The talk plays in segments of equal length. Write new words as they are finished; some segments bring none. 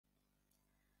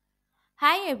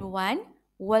High everyone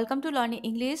welcome to learning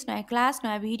English नयाँ class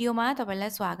नयाँ भिडियोमा तपाईँलाई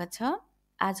स्वागत छ।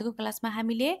 आजको क्लासमा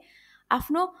हामीले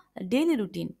आफ्नो डेली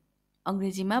रुटिन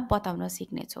अङ्ग्रेजीमा बताउन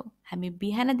सिक्नेछौँ। हामी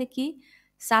बिहानदेखि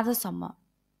साँझसम्म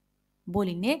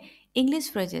बोलिने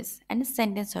English phrases and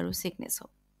सेन्टेन्सहरू सिक्नेछौँ।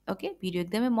 Okay, video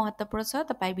एकदमै महत्त्वपूर्ण छ,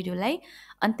 तपाईँ भिडियोलाई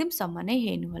अन्तिमसम्म नै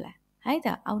हेर्नुहोला है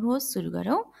त। आउनुहोस् सुरु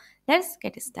गरौँ। Let's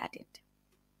get started.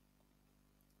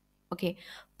 ओके,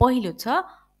 पहिलो छ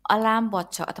अलार्म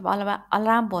बज्छ अथवा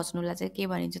अलार्म बज्नुलाई चाहिँ के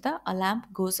भनिन्छ त? अलार्म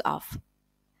गोज अफ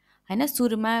होइन।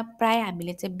 सुरुमा प्राय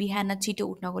हामीले चाहिँ बिहान छिटो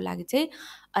उठ्नको लागि चाहिँ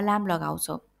अलार्म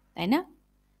लगाउँछौँ होइन।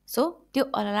 सो त्यो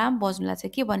अलार्म बज्नुलाई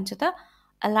चाहिँ के भनिन्छ त?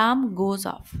 Alarm goes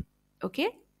off. ओके,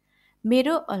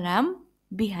 मेरो अलार्म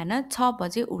बिहान 6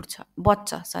 बजे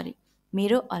बज्छ।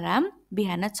 मेरो अलार्म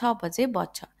बिहान 6 बजे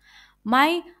बज्छ।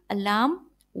 My alarm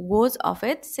goes off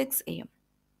at 6 AM।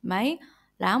 My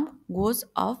alarm goes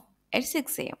off at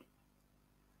 6 AM।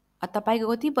 तपाईँको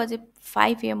कति बजे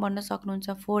 5 AM भन्न सक्नुहुन्छ,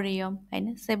 4 AM होइन,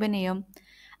 7 AM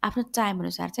आफ्नो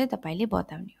टाइमअनुसार चाहिँ तपाईँले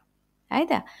बताउने हो है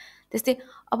त। त्यस्तै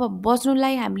अब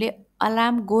बज्नुलाई हामीले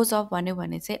अलार्म गोज अफ भन्यो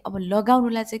भने चाहिँ अब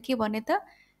लगाउनुलाई चाहिँ के भने त?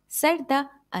 Set the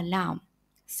alarm.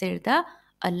 Set the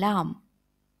alarm.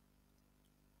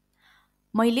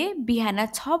 मैले बिहान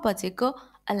 6 बजेको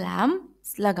अलार्म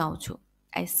लगाउँछु।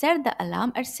 I set the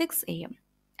alarm at 6 AM।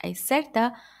 I set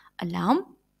the alarm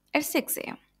at 6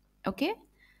 AM। Okay,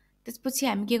 त्यसपछि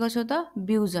हामी के गर्छौँ त?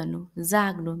 बिउजनु,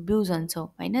 जाग्नु, बिउजन्छौँ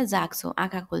होइन, जाग्छौँ,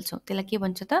 आँखा खोल्छौँ, त्यसलाई के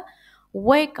भन्छ त?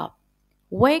 Wake up.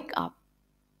 वेक अप,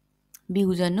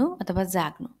 बिउजनु अथवा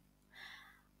जाग्नु।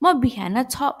 म बिहान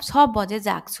 6 बजे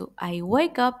जाग्छु। I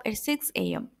wake up at 6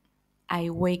 AM। I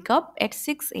wake up at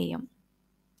 6 AM।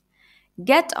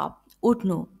 Get up,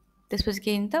 उठ्नु, त्यसपछि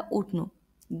के भन्छ त? उठ्नु।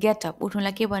 गेट अप,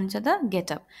 उठ्नुलाई के भनिन्छ त?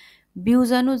 Get up.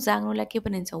 बिउजनु, जाग्नुलाई के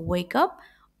भनिन्छ? Wake up.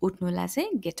 उठ्नुलाई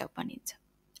चाहिँ गेट अप भनिन्छ।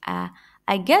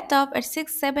 I get up at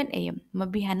 6-7 AM। म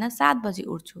बिहान 7 बजी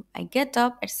उठ्छु। I get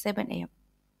up at 7 AM।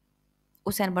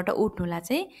 ओछ्यानबाट उठ्नुलाई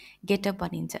चाहिँ गेटअप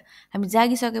भनिन्छ। हामी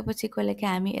जागिसकेपछि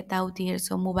कहिलेकाहीँ हामी यताउति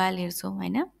हेर्छौँ, मोबाइल हेर्छौँ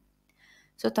होइन।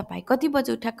 सो तपाईँ कति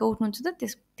बजी ठ्याक्क उठ्नुहुन्छ त?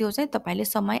 त्यो चाहिँ तपाईँले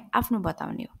समय आफ्नो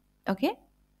बताउने हो। ओके,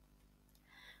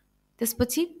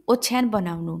 त्यसपछि ओछ्यान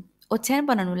बनाउनु। ओछ्यान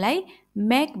बनाउनुलाई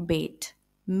make bed.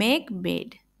 Make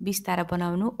bed, Vistara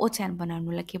बनाउनु। ओछ्यान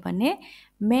बनाउनुलाई के भन्ने?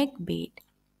 Make bed.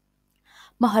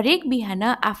 म हरेक बिहान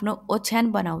आफ्नो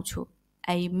ओछ्यान बनाउँछु।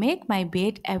 I make my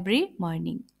bed every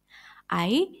morning.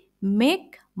 I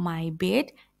make my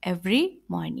bed every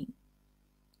morning.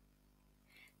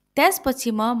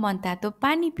 त्यसपछि म मनतातो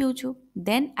पानी पिउँछु।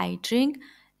 Then I drink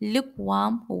look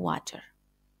warm water.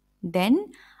 Then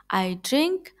I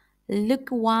drink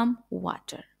look warm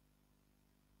water.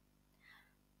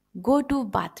 Go to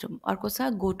bathroom, अर्को छ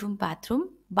गो टु बाथरुम,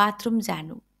 बाथरुम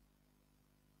जानु।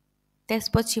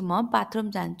 त्यसपछि म bathroom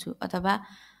जान्छु अथवा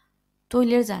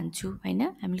टोइलेट जान्छु होइन।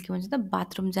 हामीले के भन्छ त?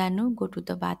 बाथरुम जानु, go to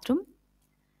the bathroom.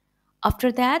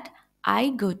 After that I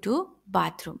go to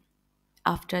bathroom.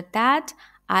 After that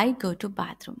I go to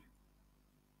bathroom.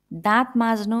 दाँत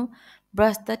माझ्नु,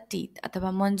 ब्रस द टिथ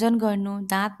अथवा मञ्जन गर्नु।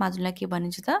 दाँत माझ्नुलाई के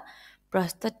भनिन्छ त?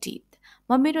 Brush the teeth.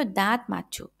 म मेरो दाँत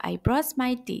माझ्छु। I brush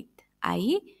my teeth.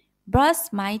 I brush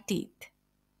my teeth.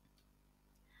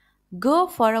 Go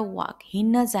for a walk,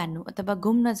 हिँड्न जानु अथवा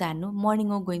घुम्न जानु। मर्निङ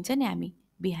वक गइन्छ नि हामी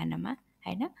बिहानमा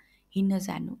होइन। हिँड्न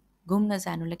जानु, घुम्न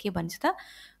जानुलाई के भन्छ त?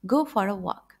 Go for a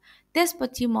walk.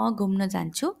 त्यसपछि म घुम्न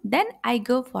जान्छु। Then I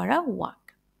go for a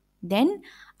walk. Then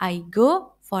I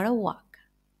go for a walk.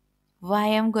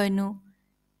 व्यायाम गर्नु,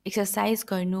 एक्सर्साइज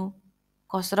गर्नु,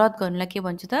 कसरत गर्नुलाई के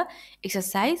भन्छ त?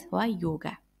 एक्सर्साइज वा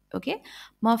योगा। ओके,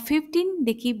 म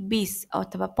 15देखि 20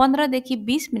 अथवा 15देखि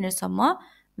 20 मिनटसम्म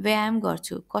व्यायाम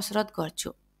गर्छु, कसरत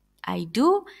गर्छु। I do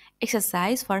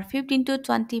exercise for 15 to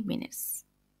 20 minutes।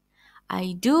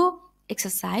 I do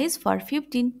exercise for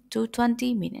 15 to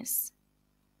 20 minutes।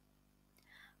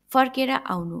 फर्केर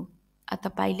आउनु,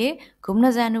 तपाईँले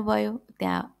घुम्न जानुभयो,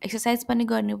 त्यहाँ एक्सर्साइज पनि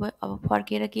गर्नुभयो, अब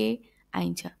फर्केर के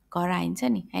आइन्छ? घर आइन्छ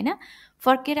नि होइन।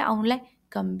 फर्केर आउनुलाई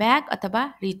कम ब्याक अथवा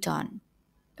रिटर्न।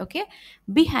 ओके,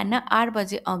 बिहान 8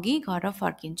 बजे अघि घर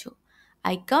फर्किन्छु।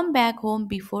 I come back home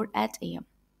before 8 AM।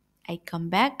 I come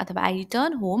back अथवा I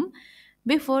return home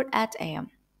before 8 AM।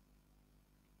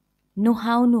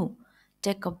 नुहाउनु,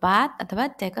 टेक अ बाथ अथवा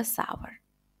टेक अ सावर।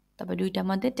 तपाईँ दुईवटा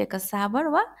मध्ये टेक अ सावर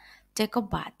वा टेक अ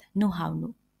बाथ,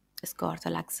 नुहाउनु यसको अर्थ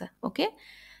लाग्छ। ओके,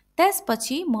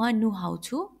 त्यसपछि म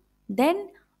नुहाउँछु। Then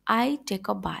I take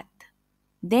a bath.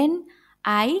 Then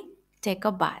I take a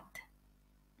bath.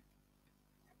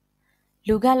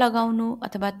 लुगा लगाउनु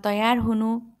अथवा तयार हुनु,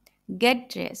 गेट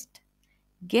ड्रेस्ड।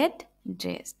 Get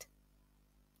dressed.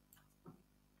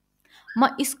 म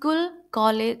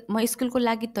स्कुलको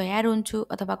लागि तयार हुन्छु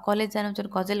अथवा कलेज जानुहुन्छ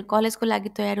भने कलेजको लागि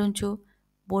तयार हुन्छु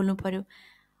बोल्नु पर्यो।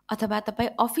 अथवा तपाईँ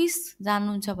अफिस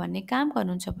जानुहुन्छ भने काम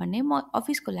गर्नुहुन्छ भने म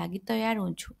अफिसको लागि तयार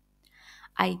हुन्छु।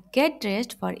 I get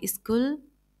dressed for school,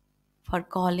 for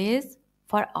college,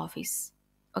 for office.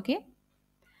 Okay,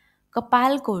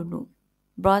 कपाल कोर्नु,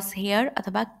 ब्रस हेयर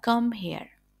अथवा कम्ब हेयर,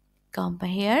 कम्ब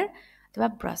हेयर अथवा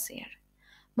ब्रस हेयर।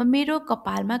 म मेरो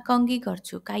कपालमा कङ्गी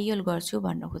गर्छु, काइयल गर्छु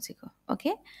भन्न खोजेको।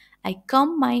 Okay, I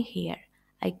comb my hair,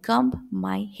 I comb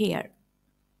my hair.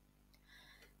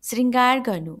 श्रृङ्गार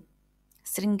गर्नु,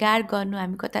 श्रृङ्गार गर्नु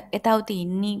हामी कता यताउति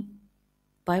हिँड्ने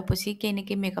भएपछि केही न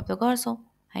केही मेकअप त गर्छौँ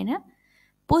होइन।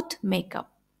 पुट मेकअप,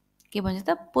 के भन्छ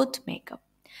त पुट मेकअप।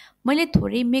 मैले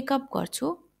थोरै मेकअप गर्छु,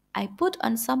 I put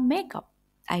on some makeup,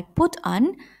 I put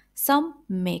on some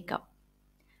makeup.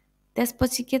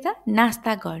 त्यसपछि के त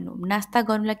नास्ता गर्नु, नास्ता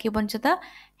गर्नुलाई के भन्छ त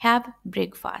ह्याभ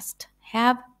ब्रेकफास्ट,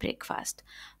 ह्याभ ब्रेकफास्ट।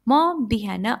 म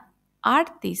बिहान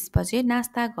 8:30 बजे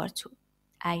नास्ता गर्छु,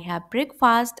 I have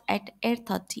breakfast at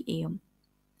 8:30 AM,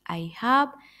 I have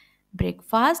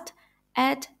breakfast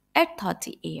at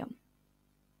 8:30 AM।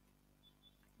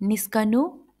 निस्कनु,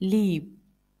 लिभ,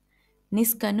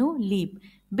 निस्कनु लिभ।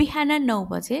 बिहान 9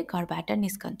 बजे घरबाट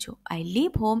निस्कन्छु, I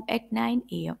leave home at 9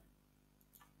 AM,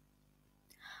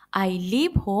 I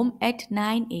leave home at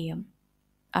 9 AM।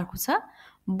 अर्को छ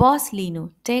बस लिनु,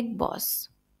 टेक बस,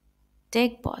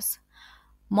 टेक बस।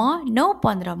 म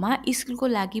 9:15 मा स्कुलको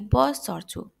लागि बस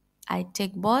चढ्छु, I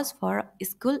take bus for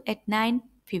school at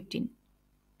 9:15,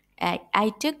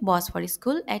 I take bus for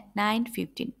school at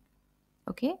 9:15।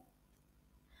 Okay,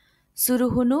 सुरु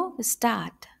हुनु,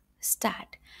 स्टार्ट,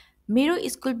 स्टार्ट। मेरो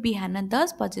स्कुल बिहान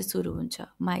 10 बजे सुरु हुन्छ,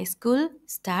 my school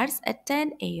starts at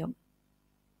 10 AM,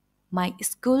 my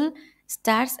school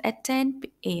starts at 10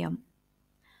 AM।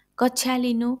 कक्षा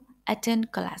लिनु, एटेन्ड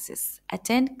क्लासेस,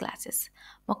 एटेन्ड क्लासेस।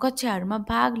 म कक्षाहरूमा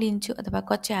भाग लिन्छु अथवा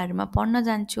कक्षाहरूमा पढ्न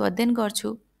जान्छु, अध्ययन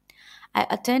गर्छु, I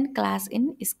attend class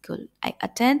in school, I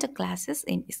attend classes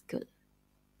in school.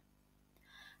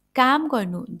 काम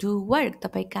गर्नु, डु वर्क।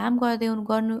 तपाईँ काम गर्दै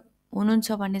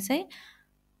हुनुहुन्छ भने चाहिँ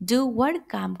डु वर्क,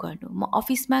 काम गर्नु। म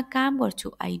अफिसमा काम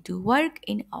गर्छु, I do work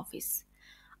in office,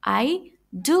 I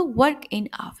do work in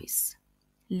office.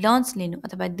 Lunch लिनु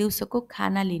अथवा दिउँसोको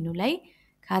खाना लिनुलाई,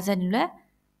 खाजा लिनुलाई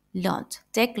लन्च,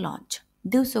 टेक लन्च।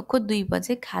 दिउँसोको 2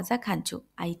 बजे खाजा खान्छु,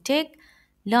 I take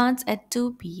lunch at 2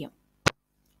 PM,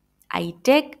 I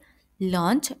take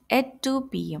lunch at 2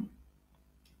 PM।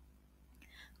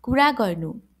 कुरा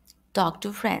गर्नु, टक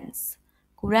टु फ्रेन्ड्स।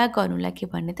 कुरा गर्नुलाई के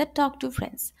भन्ने त टक टु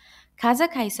फ्रेन्ड्स। खाजा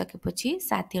खाइसकेपछि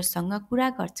साथीहरूसँग कुरा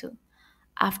गर्छु,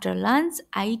 after lunch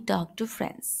I talk to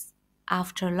friends,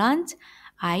 after lunch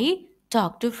I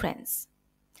talk to friends.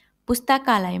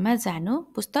 पुस्तकालयमा जानु,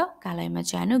 पुस्तकालयमा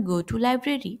जानु, go to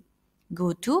library,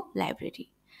 go to library.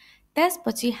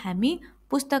 त्यसपछि हामी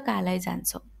पुस्तकालय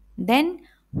जान्छौँ, then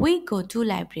we go to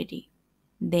library,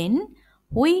 then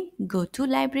we go to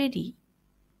library.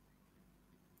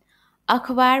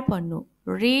 अखबार पढ्नु,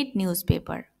 read news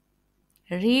paper,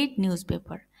 read news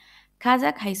paper.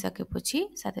 खाजा खाइसकेपछि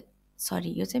सरी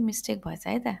यो चाहिँ मिस्टेक भएछ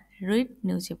है त, read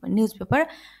news paper, news paper,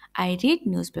 I read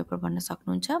news paper भन्न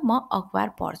सक्नुहुन्छ, म अखबार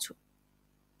पढ्छु।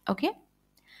 ओके,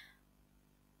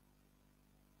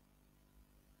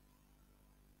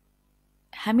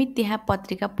 हामी त्यहाँ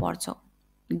पत्रिका पढ्छौँ,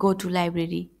 गो टु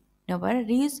लाइब्रेरी नभएर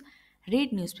रिड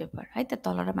न्युज पेपर है त,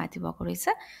 तल र माथि भएको रहेछ,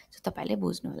 सो तपाईँले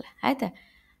बुझ्नु होला है त।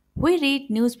 We read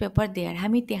news paper there,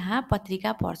 हामी त्यहाँ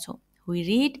पत्रिका पढ्छौँ, we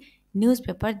read news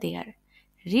paper there.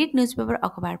 Read news paper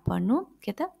अखबार पढ्नु,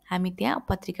 के त हामी त्यहाँ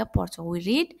पत्रिका पढ्छौँ, we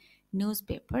read news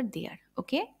paper there.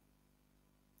 Okay,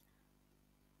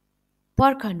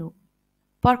 पर्खनु,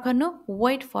 पर्खनु,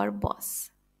 wait for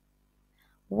bus,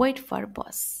 wait for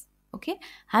bus. Okay,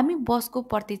 हामी बसको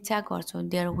प्रतीक्षा गर्छौँ,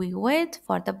 there we wait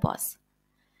for the bus,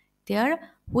 there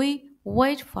we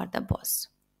wait for the bus.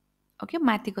 Okay,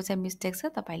 माथिको चाहिँ मिस्टेक छ,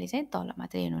 तपाईँले चाहिँ तल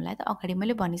मात्र हेर्नुलाई त अगाडि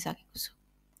मैले भनिसकेको छु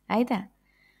है त।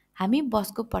 हामी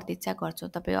बसको प्रतीक्षा गर्छौँ,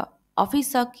 तपाईँ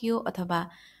अफिस सकियो अथवा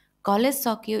कलेज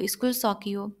सकियो, स्कुल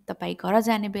सकियो, तपाईँ घर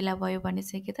जाने बेला भयो भने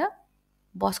चाहिँ के त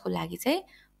बसको लागि चाहिँ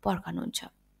पर्खनुहुन्छ।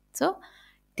 So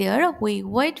there we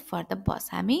wait for the bus,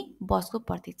 हामी बसको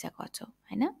प्रतीक्षा गर्छौँ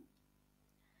होइन।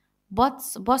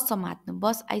 बस समात्नु,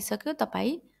 बस आइसक्यो,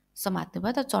 तपाईँ समात्नु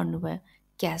भयो त चढ्नु भयो,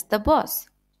 क्याच द बस।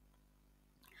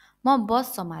 म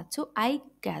बस समात्छु, I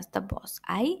catch the bus,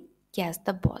 I catch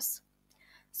the bus.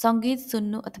 सङ्गीत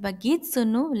सुन्नु अथवा गीत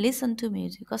सुन्नु, लिसन टु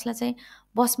म्युजिक। कसलाई चाहिँ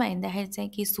बसमा हिँड्दाखेरि चाहिँ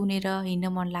के सुनेर हिँड्न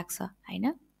मन लाग्छ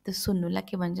होइन, त्यो सुन्नुलाई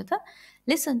के भन्छ त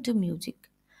लिसन टु म्युजिक।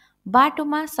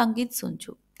 बाटोमा सङ्गीत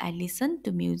सुन्छु, I listen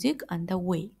to music on the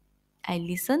way, I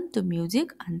listen to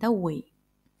music on the way.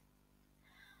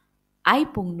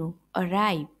 आइपुग्नु,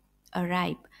 arrive,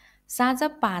 arrive. साँझ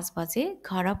 5 बजे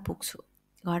घर पुग्छु,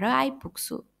 घर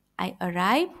आइपुग्छु. I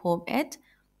arrive home at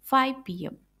 5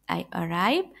 p.m. I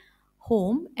arrive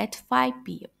home at 5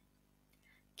 p.m.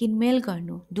 किनमेल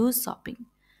गर्नु, do shopping.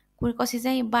 कसै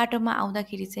चाहिँ बाटोमा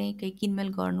आउँदाखेरि चाहिँ केही किनमेल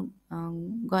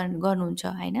गर्नुहुन्छ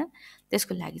हैन,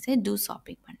 त्यसको लागि चाहिँ do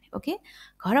shopping भन्ने. ओके,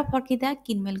 घर फर्किँदा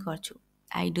किनमेल गर्छु.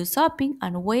 I do shopping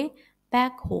on way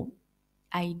back home.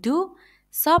 I do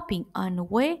shopping on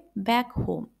way back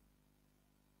home.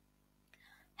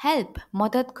 Help,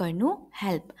 मद्दत गर्नु,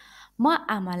 हेल्प. म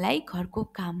आमालाई घरको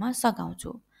काममा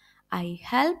सघाउँछु. I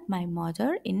help my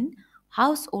mother in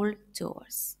household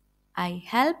chores. I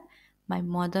help my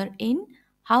mother in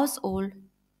household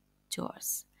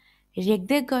chores.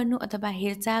 रेखदेख गर्नु अथवा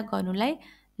हेरचाह गर्नुलाई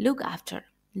look after.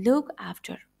 Look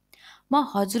after. म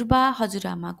हजुरबा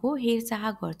हजुरआमाको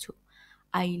हेरचाह गर्छु.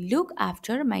 I look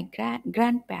after my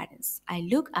grandparents. I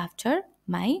look after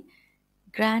my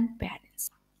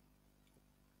grandparents.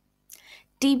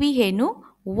 TV हेर्नु,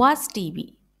 वाच टिभी.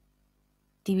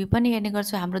 टिभी पनि हेर्ने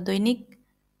गर्छौँ, हाम्रो दैनिक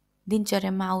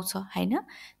दिनचर्यामा आउँछ हैन.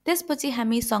 त्यसपछि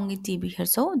हामी सँगै टिभी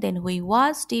हेर्छौँ. Then we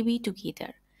watch TV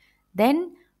together. Then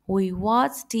we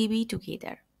watch TV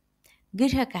together.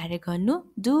 गृह कार्य गर्नु,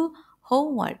 डु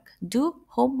होमवर्क. Do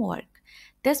homework.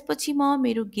 त्यसपछि म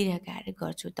मेरो गृह कार्य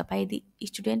गर्छु, तपाईँ यदि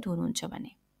स्टुडेन्ट हुनुहुन्छ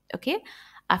भने. Okay,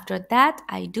 after that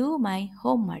I do my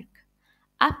homework.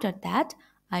 After that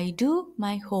I do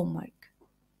my homework.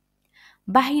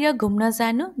 बाहिर घुम्न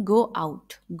जानु, गो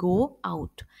आउट. Go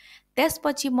out.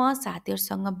 त्यसपछि म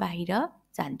साथीहरूसँग बाहिर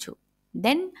जान्छु.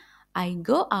 Then I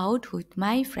go out with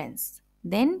my friends.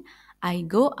 Then I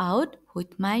go out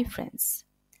with my friends.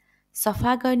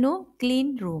 सफा गर्नु,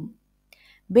 क्लिन रुम.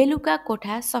 बेलुका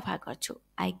कोठा सफा गर्छु.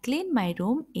 I clean my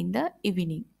room in the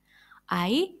evening.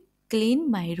 I clean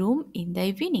my room in the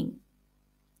evening.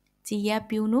 चिया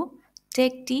पिउनु,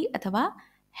 टेक टी अथवा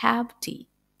have T.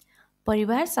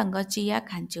 परिवारसँग चिया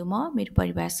खान्छु, म मेरो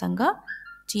परिवारसँग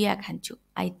चिया खान्छु.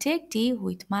 I take T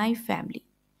with my family.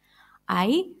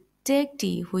 I take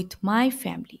T with my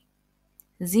family.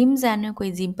 Gym जानु,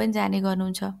 कोही जिम पनि जाने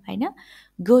गर्नुहुन्छ हैन.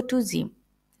 Go to gym.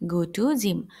 Go to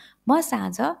gym. म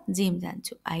साँझ जिम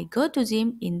जान्छु. I go to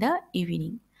gym in the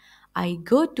evening. I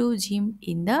go to gym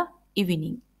in the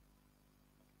evening.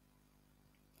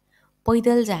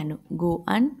 पैदल जानु, go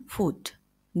on foot.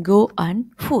 Go on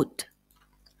foot.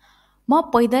 म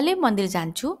पैदलै मन्दिर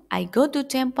जान्छु. I go to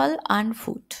temple on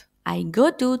foot. I go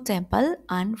to temple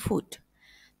on foot.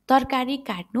 तरकारी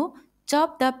काट्नु,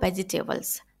 chop the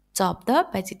vegetables. Chop the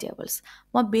vegetables.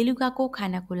 म बेलुकाको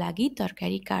खानाको लागि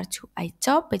तरकारी काट्छु. I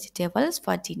chop vegetables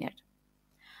for dinner.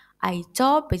 I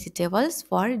chop vegetables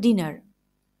for dinner.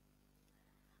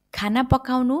 खाना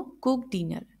पकाउनु, कुक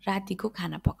डिनर. रातिको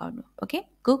खाना पकाउनु. Okay,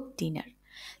 cook dinner.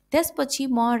 त्यसपछि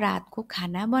म रातको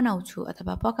खाना बनाउँछु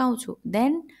अथवा पकाउँछु.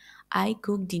 Then I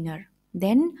cook dinner.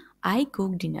 Then I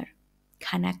cook dinner.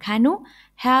 खाना खानु,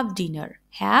 ह्याभ डिनर.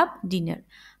 Have dinner.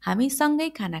 हामी सँगै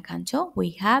खाना खान्छौँ. We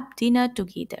have dinner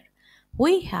together.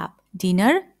 We have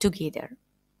dinner together.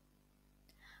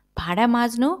 भाँडा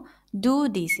माझ्नु, डु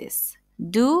डिसेस.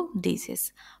 Do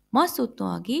dishes. म सुत्नु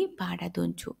अघि भाँडा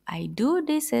धुन्छु. I do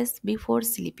dishes before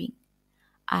sleeping.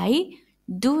 I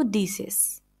do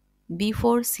dishes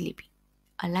before sleeping.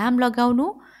 Alarm लगाउनु,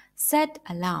 सेट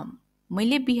अलार्म.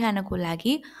 मैले बिहानको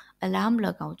लागि अलार्म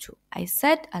लगाउँछु. I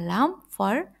set alarm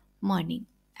for morning.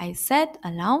 I set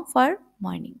alarm for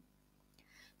morning.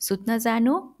 सुत्न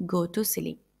जानु, go to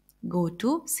sleep. Go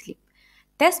to sleep.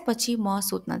 त्यसपछि म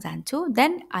सुत्न जान्छु.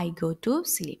 Then I go to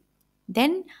sleep.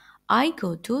 Then I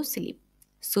go to sleep.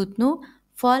 सुत्नु,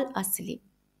 फल अस्लिप.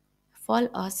 फल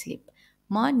अस्लिप.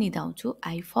 म निदाउँछु.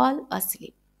 आई फल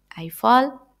अस्लिप. आई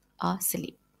फल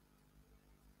अस्लिप.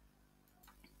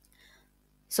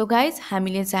 सो गाइज,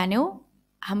 हामीले जान्यौँ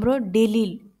हाम्रो डेली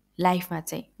लाइफमा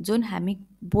चाहिँ जुन हामी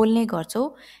बोल्ने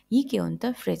गर्छौँ, यी के हुन्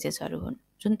त फ्रेजेसहरू हुन्,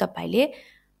 जुन तपाईँले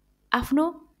आफ्नो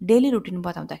डेली रुटिन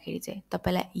बताउँदाखेरि चाहिँ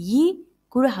तपाईँलाई यी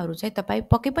कुराहरू चाहिँ तपाईँ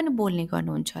पक्कै पनि बोल्ने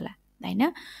गर्नुहुन्छ होला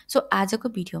हैन. सो आजको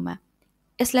भिडियोमा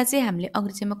यसलाई चाहिँ हामीले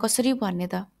अङ्ग्रेजीमा कसरी भन्ने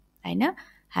त हैन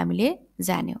हामीले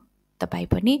जान्यौँ. तपाईँ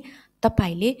पनि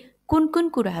तपाईँले कुन कुन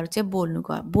कुराहरू चाहिँ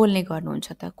बोल्ने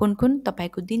गर्नुहुन्छ त, कुन कुन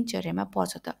तपाईँको दिनचर्यामा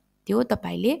पर्छ त, त्यो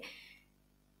तपाईँले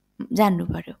जान्नु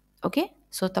पर्यो. ओके,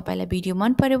 सो तपाईँलाई भिडियो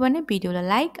मन पर्यो भने भिडियोलाई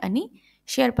लाइक अनि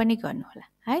सेयर पनि गर्नुहोला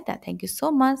है त. Thank you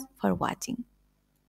so much for watching.